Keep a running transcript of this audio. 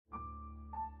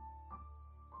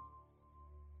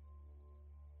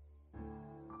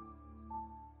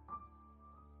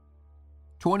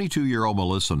22-year-old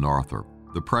Melissa Northrup,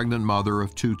 the pregnant mother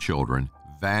of 2 children,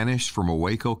 vanished from a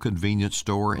Waco convenience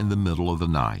store in the middle of the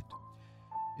night.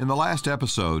 In the last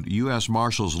episode, U.S.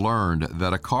 Marshals learned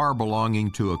that a car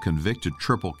belonging to a convicted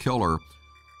triple killer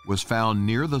was found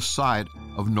near the site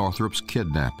of Northrup's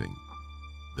kidnapping.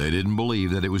 They didn't believe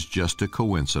that it was just a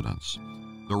coincidence.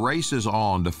 The race is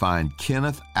on to find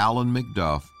Kenneth Allen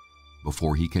McDuff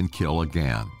before he can kill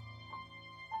again.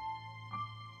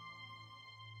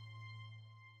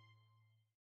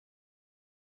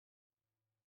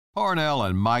 Parnell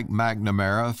and Mike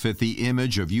McNamara fit the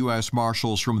image of U.S.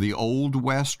 Marshals from the Old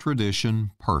West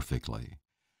tradition perfectly.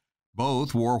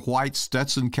 Both wore white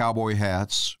Stetson cowboy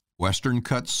hats,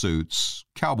 Western-cut suits,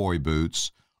 cowboy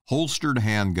boots, holstered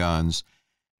handguns,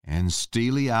 and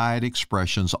steely-eyed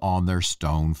expressions on their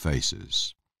stone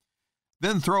faces.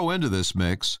 Then throw into this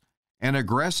mix an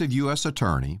aggressive U.S.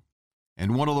 attorney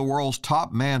and one of the world's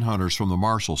top manhunters from the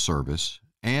Marshal Service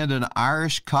and an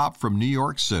Irish cop from New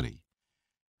York City,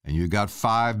 and you got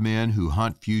 5 men who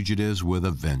hunt fugitives with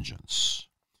a vengeance.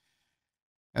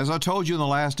 As I told you in the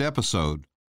last episode,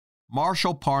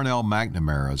 Marshal Parnell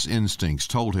McNamara's instincts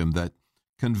told him that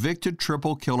convicted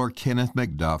triple killer Kenneth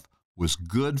McDuff was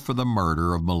good for the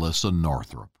murder of Melissa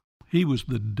Northrup. He was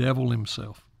the devil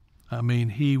himself. I mean,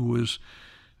 he was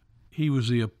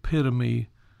the epitome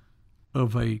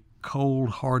of a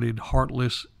cold-hearted,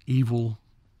 heartless, evil,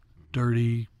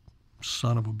 dirty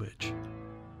son of a bitch.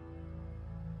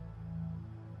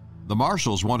 The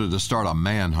Marshals wanted to start a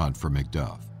manhunt for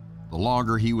McDuff. The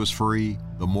longer he was free,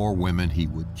 the more women he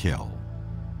would kill.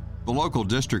 The local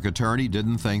district attorney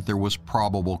didn't think there was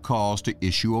probable cause to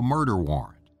issue a murder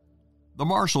warrant. The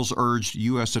Marshals urged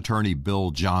U.S. Attorney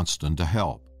Bill Johnston to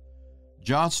help.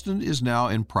 Johnston is now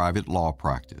in private law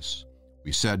practice.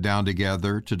 We sat down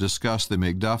together to discuss the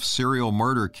McDuff serial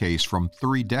murder case from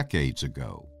 3 decades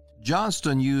ago.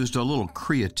 Johnston used a little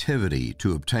creativity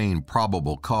to obtain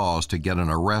probable cause to get an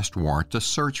arrest warrant to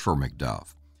search for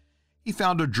McDuff. He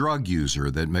found a drug user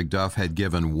that McDuff had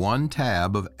given 1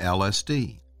 tab of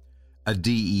LSD. A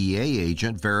DEA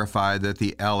agent verified that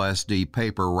the LSD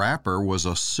paper wrapper was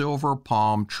a silver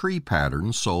palm tree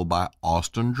pattern sold by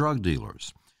Austin drug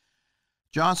dealers.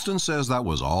 Johnston says that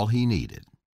was all he needed.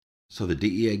 So the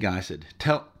DEA guy said,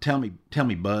 tell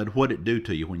me, Bud, what'd it do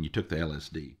to you when you took the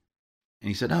LSD? And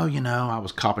he said, I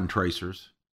was copping tracers.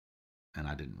 And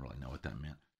I didn't really know what that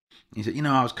meant. He said,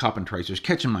 I was copping tracers,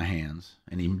 catching my hands.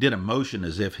 And he did a motion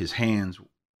as if his hands,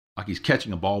 like he's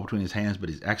catching a ball between his hands,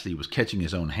 but he was catching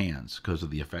his own hands because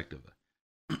of the effect of the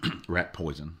rat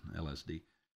poison, LSD.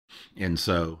 And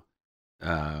so,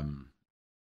 in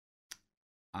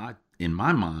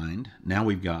my mind, now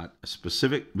we got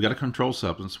a controlled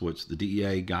substance, which the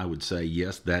DEA guy would say,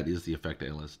 yes, that is the effect of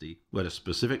LSD. We had a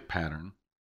specific pattern.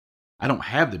 I don't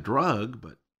have the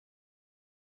drug,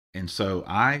 and so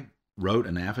I wrote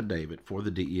an affidavit for the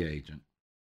DEA agent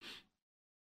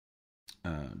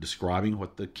describing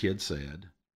what the kid said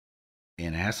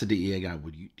and asked the DEA guy,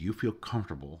 do you feel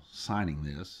comfortable signing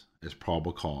this as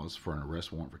probable cause for an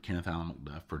arrest warrant for Kenneth Allen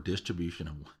McDuff for distribution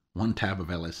of 1 tab of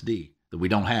LSD that we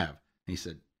don't have? And he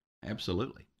said,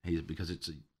 absolutely. Because it's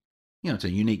a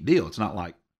unique deal. It's not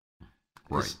like,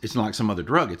 right. It's not like some other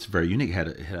drug. It's very unique.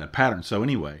 It had a pattern. So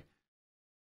anyway,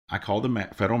 I called the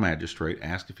federal magistrate,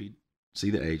 asked if he'd see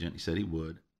the agent. He said he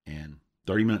would. And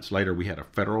 30 minutes later, we had a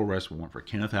federal arrest warrant for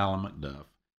Kenneth Allen McDuff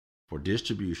for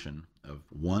distribution of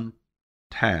 1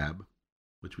 tab,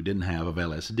 which we didn't have, of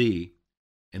LSD.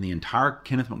 And the entire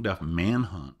Kenneth McDuff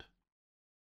manhunt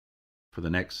for the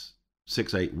next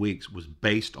 6-8 weeks was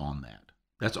based on that.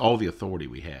 That's all the authority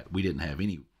we had. We didn't have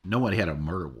nobody had a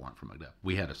murder warrant for McDuff.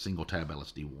 We had a single tab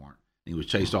LSD warrant. And he was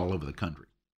chased all over the country.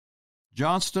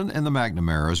 Johnston and the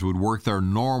McNamaras would work their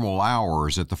normal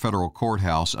hours at the federal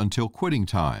courthouse until quitting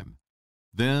time.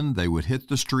 Then they would hit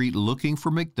the street looking for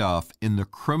McDuff in the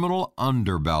criminal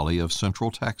underbelly of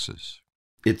Central Texas.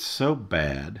 It's so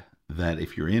bad that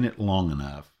if you're in it long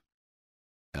enough,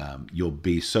 you'll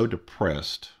be so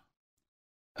depressed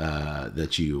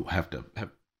that you have to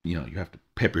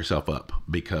pep yourself up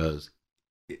because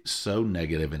it's so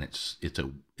negative and it's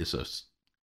a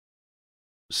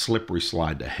slippery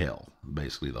slide to hell,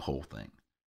 basically the whole thing.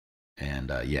 And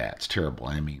it's terrible.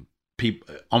 I mean,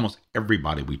 almost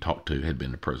everybody we talked to had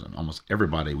been to prison. Almost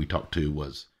everybody we talked to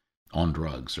was on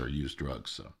drugs or used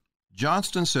drugs. So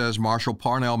Johnston says Marshal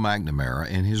Parnell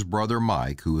McNamara and his brother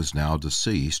Mike, who is now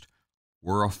deceased,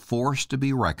 were a force to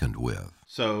be reckoned with.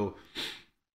 So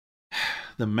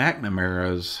the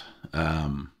McNamaras,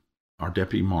 our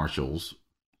deputy marshals,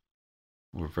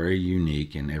 were very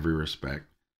unique in every respect.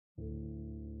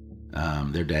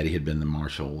 Their daddy had been the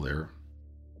marshal there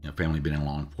family been in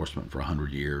law enforcement for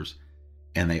 100 years,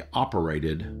 and they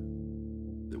operated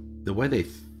the way they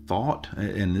thought.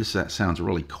 And that sounds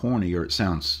really corny, or it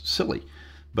sounds silly,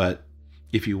 but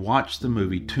if you watch the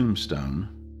movie Tombstone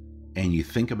and you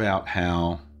think about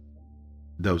how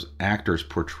those actors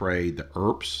portrayed the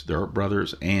Earp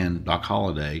brothers and Doc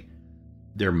Holliday,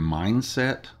 their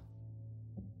mindset,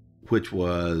 which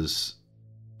was,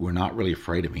 we're not really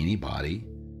afraid of anybody,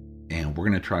 and we're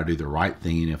going to try to do the right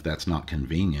thing if that's not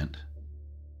convenient,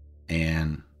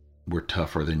 and we're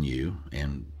tougher than you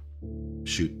and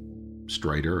shoot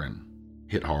straighter and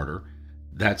hit harder.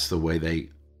 That's the way they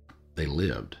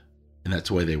lived, and that's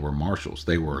the way they were marshals.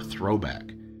 They were a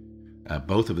throwback.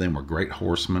 Both of them were great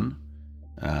horsemen.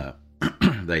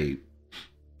 They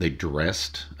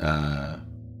dressed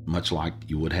much like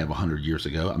you would have 100 years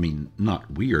ago. I mean, not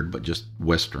weird, but just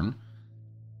Western.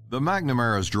 The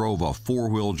McNamara's drove a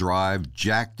four-wheel drive,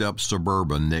 jacked-up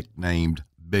Suburban nicknamed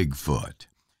Bigfoot.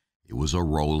 It was a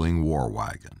rolling war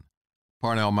wagon.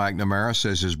 Parnell McNamara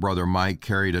says his brother Mike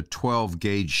carried a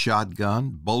 12-gauge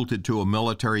shotgun bolted to a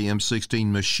military M16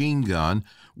 machine gun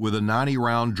with a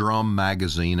 90-round drum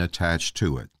magazine attached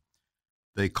to it.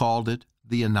 They called it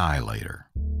the Annihilator.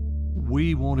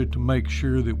 We wanted to make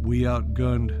sure that we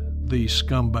outgunned these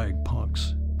scumbag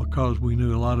punks because we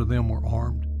knew a lot of them were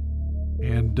armed.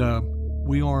 And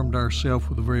we armed ourselves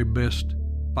with the very best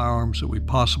firearms that we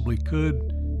possibly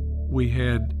could. We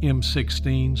had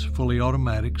M16s, fully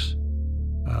automatics.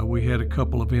 We had a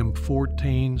couple of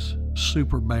M14s,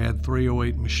 super bad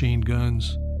 308 machine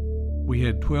guns. We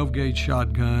had 12-gauge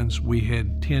shotguns. We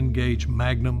had 10-gauge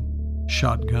Magnum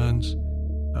shotguns.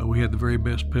 We had the very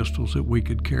best pistols that we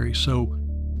could carry. So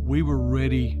we were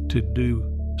ready to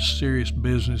do serious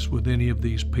business with any of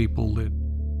these people that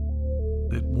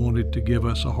wanted to give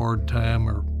us a hard time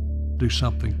or do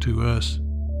something to us.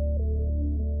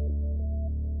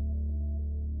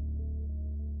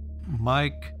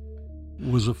 Mike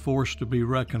was a force to be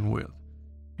reckoned with,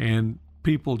 and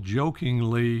people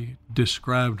jokingly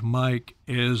described Mike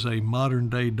as a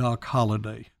modern-day Doc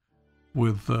Holliday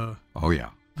with the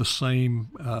same,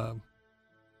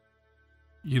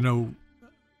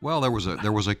 Well, there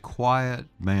was a quiet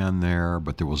man there,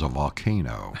 but there was a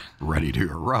volcano ready to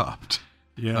erupt.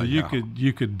 Yeah,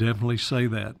 you could definitely say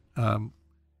that.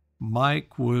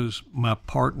 Mike was my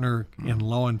partner in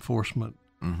law enforcement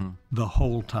the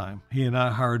whole time. He and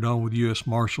I hired on with U.S.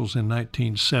 Marshals in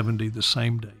 1970, the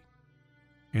same day.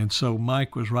 And so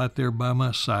Mike was right there by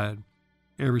my side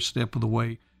every step of the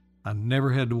way. I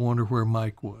never had to wonder where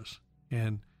Mike was.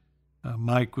 And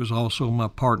Mike was also my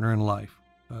partner in life.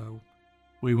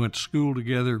 We went to school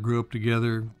together, grew up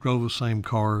together, drove the same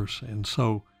cars. And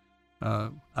so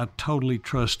I totally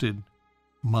trusted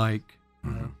Mike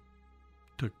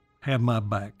to have my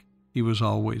back. He was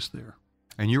always there.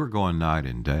 And you were going night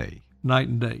and day. Night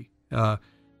and day. A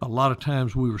lot of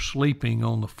times we were sleeping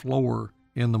on the floor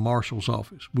in the marshal's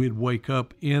office. We'd wake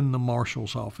up in the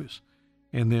marshal's office,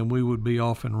 and then we would be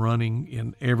off and running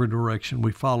in every direction.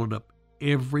 We followed up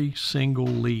every single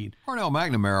lead. Parnell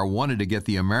McNamara wanted to get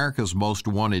the America's Most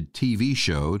Wanted TV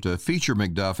show to feature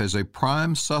McDuff as a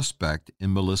prime suspect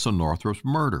in Melissa Northrup's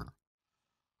murder.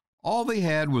 All they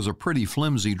had was a pretty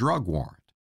flimsy drug warrant.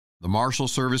 The Marshal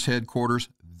Service headquarters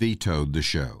vetoed the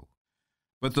show.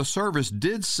 But the service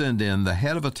did send in the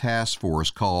head of a task force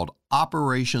called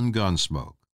Operation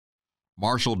Gunsmoke.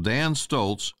 Marshal Dan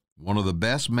Stoltz, one of the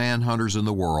best manhunters in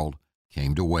the world,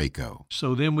 came to Waco.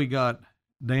 So then we got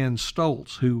Dan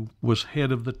Stoltz, who was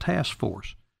head of the task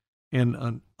force, and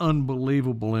an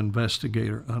unbelievable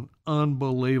investigator, an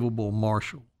unbelievable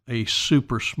marshal, a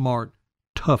super smart,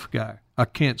 tough guy. I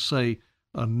can't say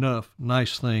enough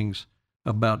nice things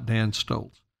about Dan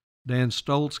Stoltz. Dan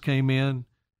Stoltz came in,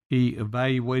 he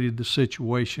evaluated the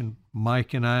situation.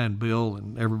 Mike and I and Bill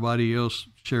and everybody else,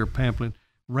 Sheriff Pamplin,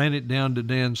 ran it down to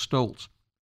Dan Stoltz.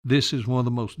 This is one of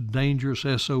the most dangerous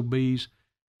SOBs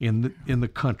in the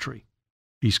country.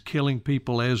 He's killing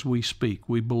people as we speak.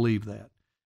 We believe that.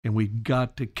 And we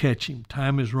got to catch him.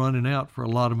 Time is running out for a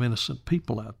lot of innocent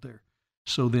people out there.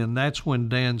 So then that's when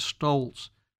Dan Stoltz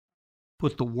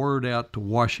put the word out to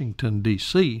Washington,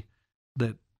 D.C.,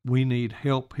 that we need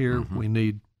help here. We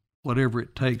need whatever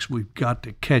it takes. We've got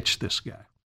to catch this guy.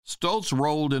 Stoltz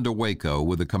rolled into Waco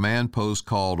with a command post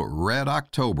called Red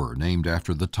October, named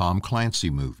after the Tom Clancy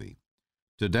movie.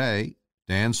 Today,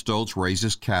 Dan Stoltz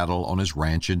raises cattle on his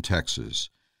ranch in Texas.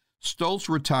 Stoltz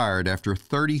retired after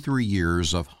 33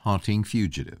 years of hunting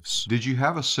fugitives. Did you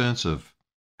have a sense of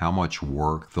how much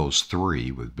work those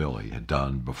three with Billy had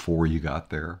done before you got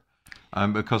there?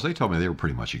 Because they told me they were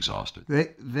pretty much exhausted.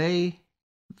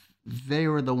 they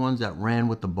were the ones that ran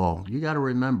with the ball. You got to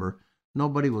remember,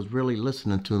 nobody was really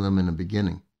listening to them in the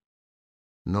beginning.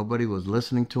 Nobody was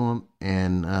listening to them,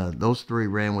 and those three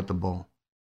ran with the ball.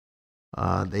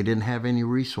 They didn't have any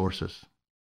resources.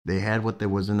 They had what there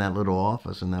was in that little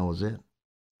office, and that was it.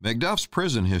 McDuff's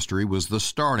prison history was the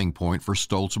starting point for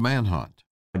Stoltz's manhunt.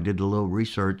 I did a little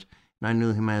research, and I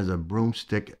knew him as a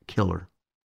broomstick killer.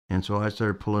 And so I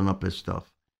started pulling up his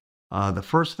stuff. The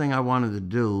first thing I wanted to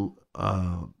do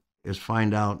is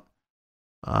find out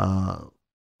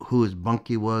who his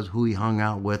bunkie was, who he hung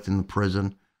out with in the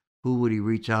prison, who would he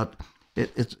reach out.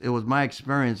 It was my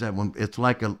experience that when it's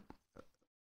like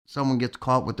someone gets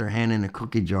caught with their hand in a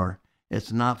cookie jar,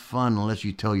 it's not fun unless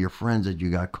you tell your friends that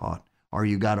you got caught or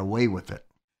you got away with it.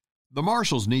 The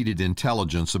marshals needed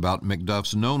intelligence about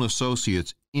McDuff's known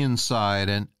associates inside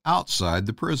and outside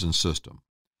the prison system.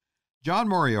 John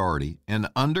Moriarty, an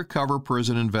undercover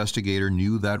prison investigator,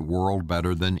 knew that world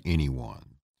better than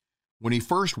anyone. When he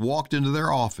first walked into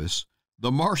their office,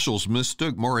 the marshals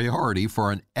mistook Moriarty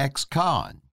for an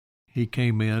ex-con. He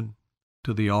came in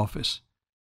to the office,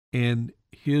 and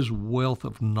his wealth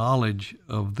of knowledge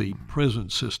of the prison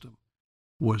system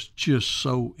was just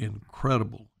so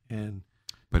incredible.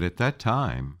 But at that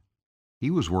time, he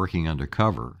was working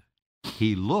undercover.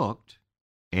 He looked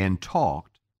and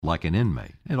talked like an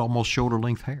inmate. It almost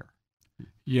shoulder-length hair.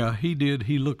 Yeah, he did.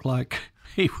 He looked like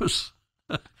he was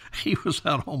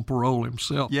out on parole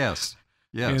himself. Yes.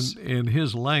 And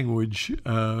his language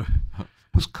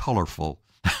was colorful,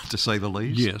 to say the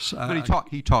least. Yes. But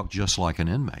he talked just like an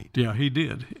inmate. Yeah, he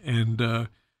did. And, the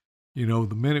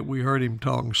minute we heard him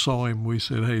talk and saw him, we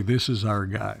said, hey, this is our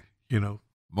guy,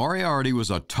 Moriarty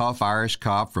was a tough Irish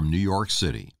cop from New York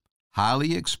City,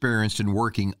 highly experienced in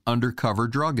working undercover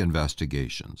drug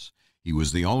investigations. He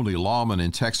was the only lawman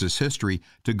in Texas history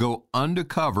to go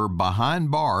undercover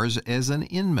behind bars as an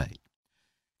inmate.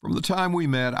 From the time we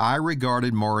met, I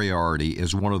regarded Moriarty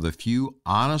as one of the few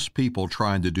honest people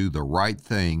trying to do the right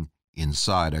thing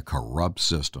inside a corrupt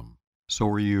system. So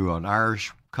were you an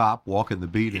Irish cop walking the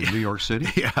beat in New York City?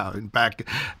 Yeah,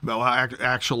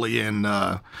 actually in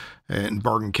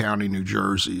Bergen County, New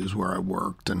Jersey is where I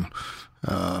worked, and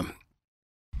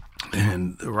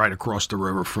right across the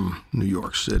river from New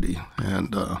York City.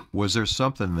 And was there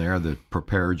something there that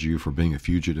prepared you for being a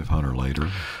fugitive hunter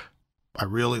later? I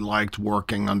really liked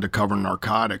working undercover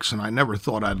narcotics, and I never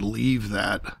thought I'd leave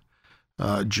that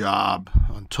job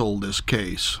until this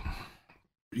case.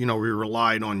 We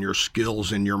relied on your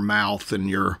skills in your mouth and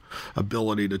your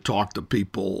ability to talk to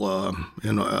people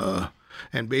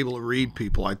and be able to read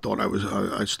people.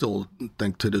 I still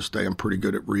think to this day I'm pretty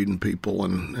good at reading people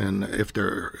and if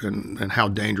they're and how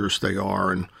dangerous they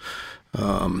are, and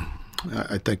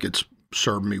I think it's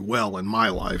served me well in my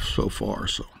life so far.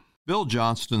 So. Bill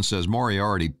Johnston says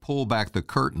Moriarty pulled back the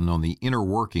curtain on the inner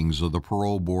workings of the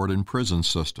parole board and prison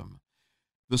system.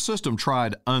 The system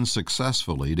tried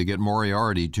unsuccessfully to get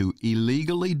Moriarty to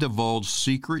illegally divulge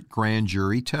secret grand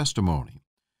jury testimony.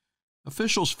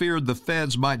 Officials feared the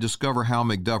feds might discover how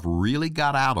McDuff really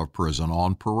got out of prison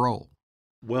on parole.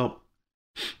 Well,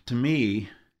 to me,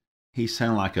 he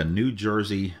sounded like a New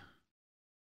Jersey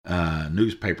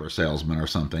newspaper salesman or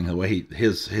something. The way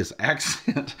his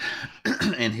accent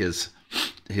and his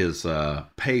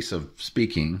pace of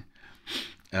speaking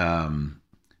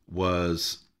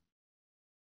was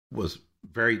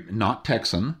very not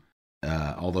Texan,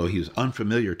 although he was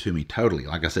unfamiliar to me totally.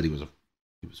 Like I said, he was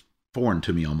foreign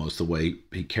to me almost, the way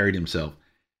he carried himself.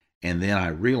 And then I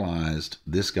realized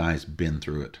this guy's been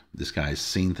through it. This guy's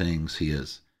seen things. He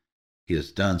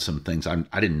has done some things. I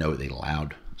didn't know they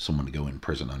allowed someone to go in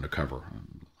prison undercover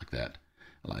like that,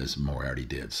 as Moriarty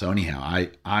did. So anyhow,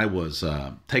 I was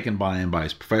taken by him, by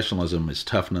his professionalism, his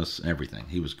toughness, everything.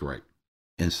 He was great.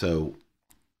 And so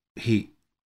he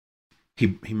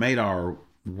made our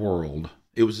world,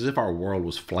 it was as if our world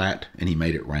was flat and he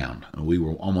made it round. And we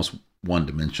were almost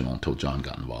one-dimensional until John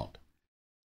got involved.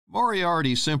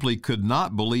 Moriarty simply could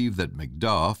not believe that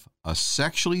McDuff, a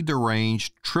sexually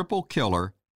deranged triple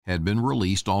killer, had been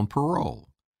released on parole.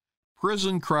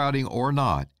 Prison crowding or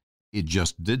not, it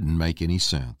just didn't make any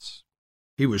sense.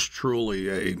 He was truly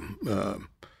a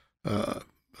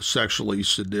sexually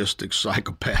sadistic,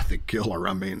 psychopathic killer.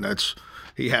 I mean,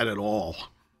 he had it all.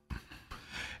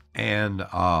 And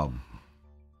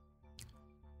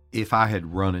if I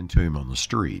had run into him on the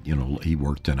street, he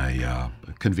worked in a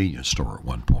convenience store at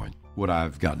one point, would I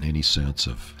have gotten any sense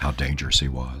of how dangerous he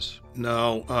was?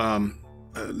 No,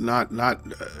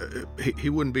 he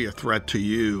wouldn't be a threat to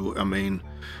you. I mean,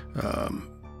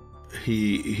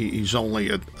 he's only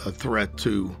a threat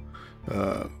to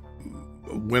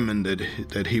women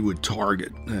that he would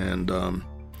target, and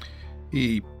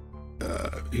he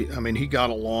got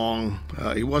along.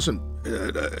 He wasn't.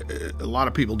 A lot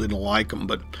of people didn't like him,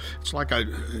 but it's like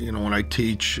when I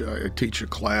teach a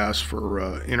class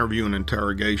for interview and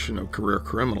interrogation of career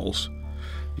criminals.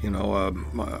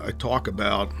 I talk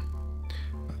about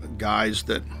guys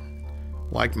that,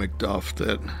 like McDuff,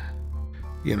 that,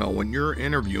 when you're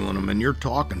interviewing him and you're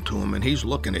talking to him and he's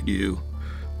looking at you,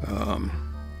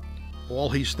 all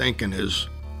he's thinking is,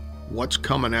 what's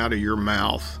coming out of your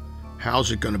mouth?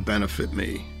 How's it going to benefit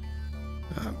me?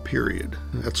 Period.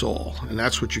 That's all. And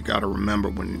that's what you got to remember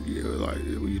when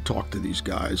you talk to these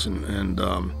guys, and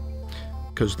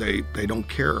because they don't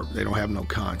care. They don't have no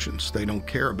conscience. They don't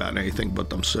care about anything but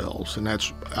themselves, and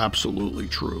that's absolutely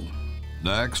true.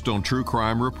 Next on True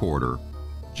Crime Reporter,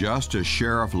 just as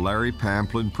Sheriff Larry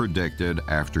Pamplin predicted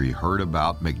after he heard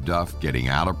about McDuff getting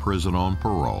out of prison on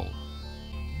parole,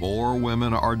 more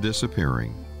women are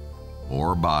disappearing,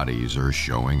 more bodies are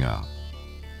showing up.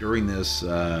 During this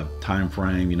time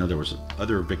frame, there was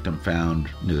another victim found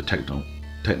near the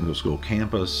technical school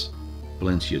campus.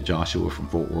 Valencia Joshua from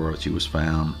Fort Worth, she was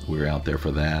found. We were out there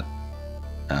for that.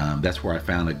 That's where I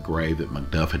found a grave that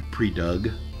McDuff had pre-dug.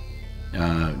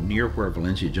 Near where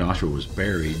Valencia Joshua was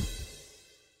buried.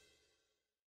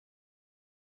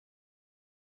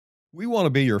 We want to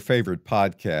be your favorite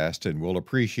podcast, and we'll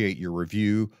appreciate your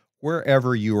review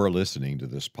wherever you are listening to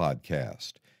this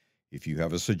podcast. If you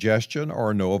have a suggestion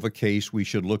or know of a case we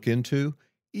should look into,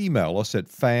 email us at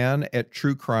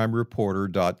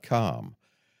fan@truecrimereporter.com.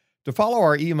 To follow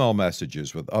our email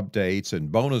messages with updates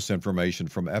and bonus information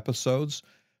from episodes,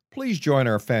 please join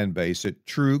our fan base at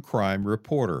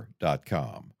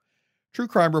truecrimereporter.com. True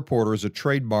Crime Reporter is a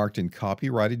trademarked and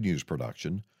copyrighted news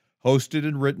production, hosted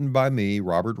and written by me,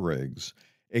 Robert Riggs,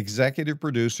 executive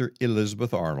producer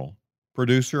Elizabeth Arnold,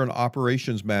 producer and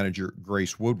operations manager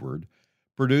Grace Woodward,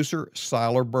 producer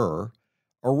Siler Burr,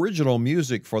 original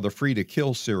music for the Free to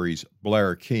Kill series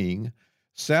Blair King,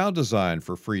 sound design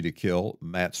for Free to Kill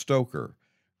Matt Stoker,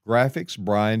 graphics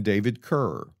Brian David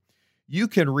Kerr. You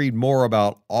can read more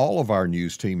about all of our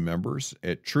news team members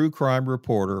at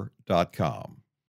truecrimereporter.com.